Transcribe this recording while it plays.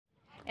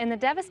In the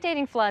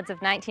devastating floods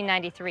of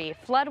 1993,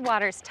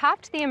 floodwaters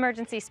topped the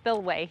emergency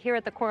spillway here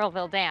at the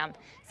Coralville Dam,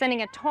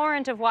 sending a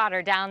torrent of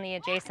water down the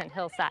adjacent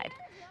hillside.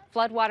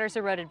 Floodwaters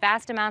eroded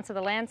vast amounts of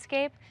the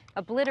landscape,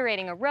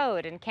 obliterating a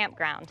road and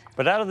campground.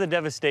 But out of the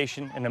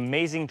devastation, an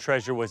amazing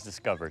treasure was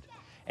discovered,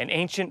 an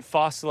ancient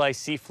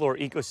fossilized seafloor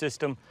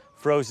ecosystem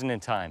frozen in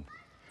time.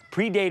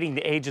 Predating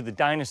the age of the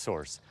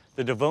dinosaurs,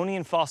 the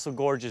Devonian Fossil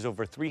Gorge is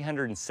over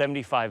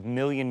 375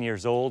 million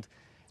years old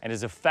and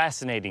is a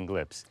fascinating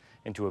glimpse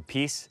into a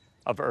piece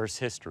of Earth's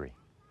history.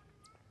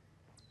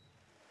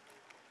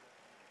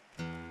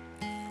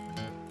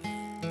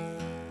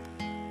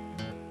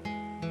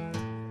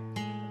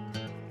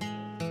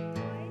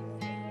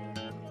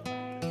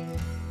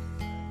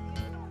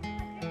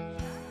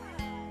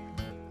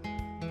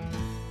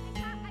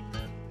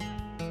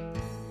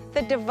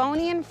 The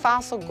Devonian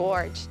Fossil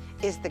Gorge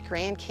is the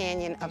Grand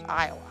Canyon of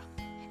Iowa.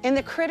 And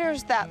the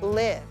critters that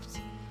lived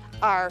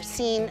are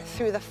seen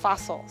through the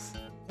fossils.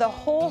 The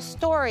whole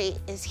story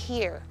is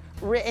here,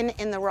 written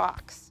in the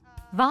rocks.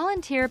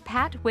 Volunteer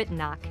Pat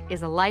Wittenock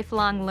is a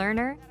lifelong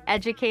learner,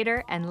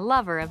 educator, and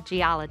lover of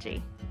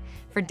geology.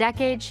 For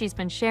decades, she's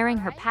been sharing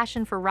her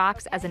passion for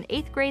rocks as an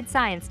 8th grade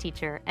science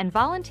teacher and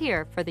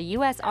volunteer for the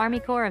U.S. Army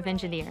Corps of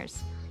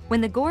Engineers.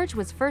 When the gorge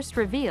was first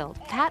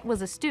revealed, Pat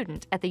was a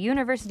student at the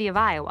University of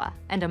Iowa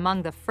and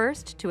among the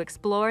first to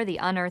explore the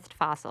unearthed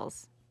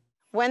fossils.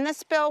 When the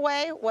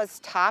spillway was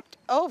topped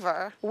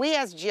over, we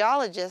as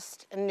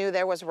geologists knew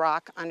there was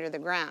rock under the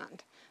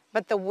ground.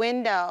 But the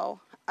window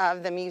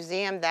of the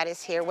museum that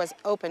is here was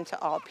open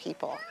to all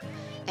people.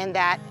 And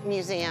that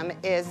museum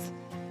is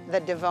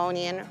the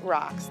Devonian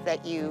rocks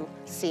that you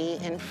see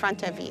in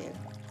front of you.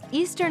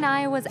 Eastern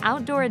Iowa's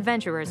outdoor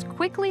adventurers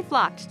quickly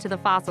flocked to the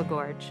Fossil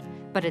Gorge,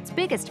 but its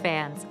biggest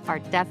fans are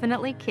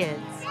definitely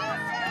kids.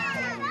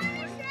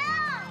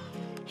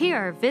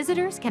 Here,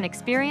 visitors can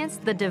experience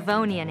the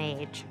Devonian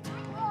Age.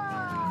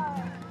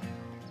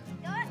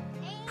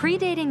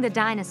 Predating the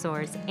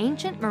dinosaurs,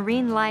 ancient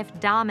marine life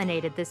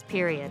dominated this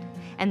period,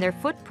 and their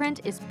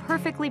footprint is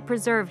perfectly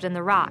preserved in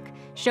the rock,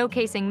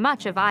 showcasing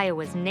much of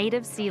Iowa's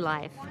native sea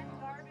life.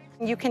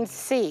 You can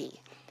see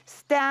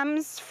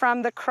stems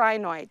from the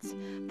crinoids.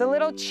 The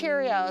little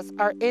Cheerios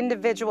are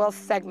individual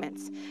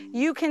segments.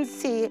 You can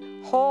see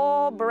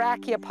whole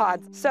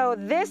brachiopods. So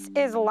this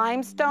is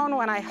limestone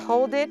when I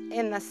hold it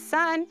in the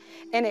sun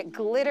and it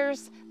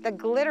glitters. The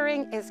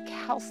glittering is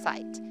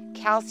calcite,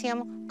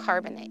 calcium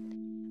carbonate.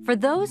 For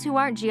those who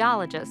aren't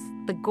geologists,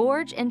 the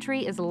gorge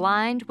entry is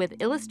lined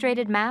with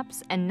illustrated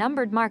maps and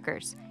numbered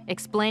markers,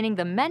 explaining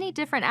the many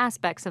different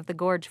aspects of the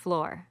gorge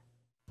floor.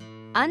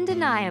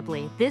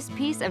 Undeniably, this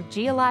piece of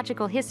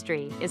geological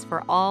history is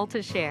for all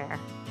to share.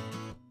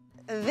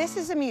 This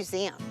is a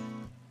museum,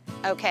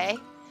 okay?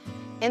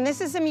 And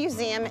this is a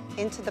museum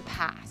into the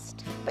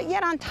past. But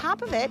yet on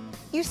top of it,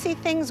 you see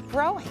things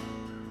growing,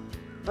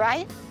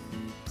 right?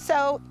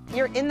 So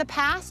you're in the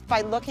past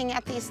by looking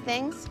at these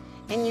things,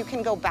 and you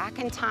can go back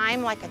in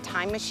time like a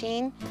time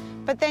machine,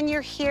 but then you're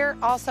here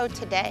also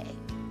today.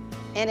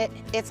 And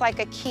it's like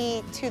a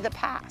key to the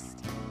past.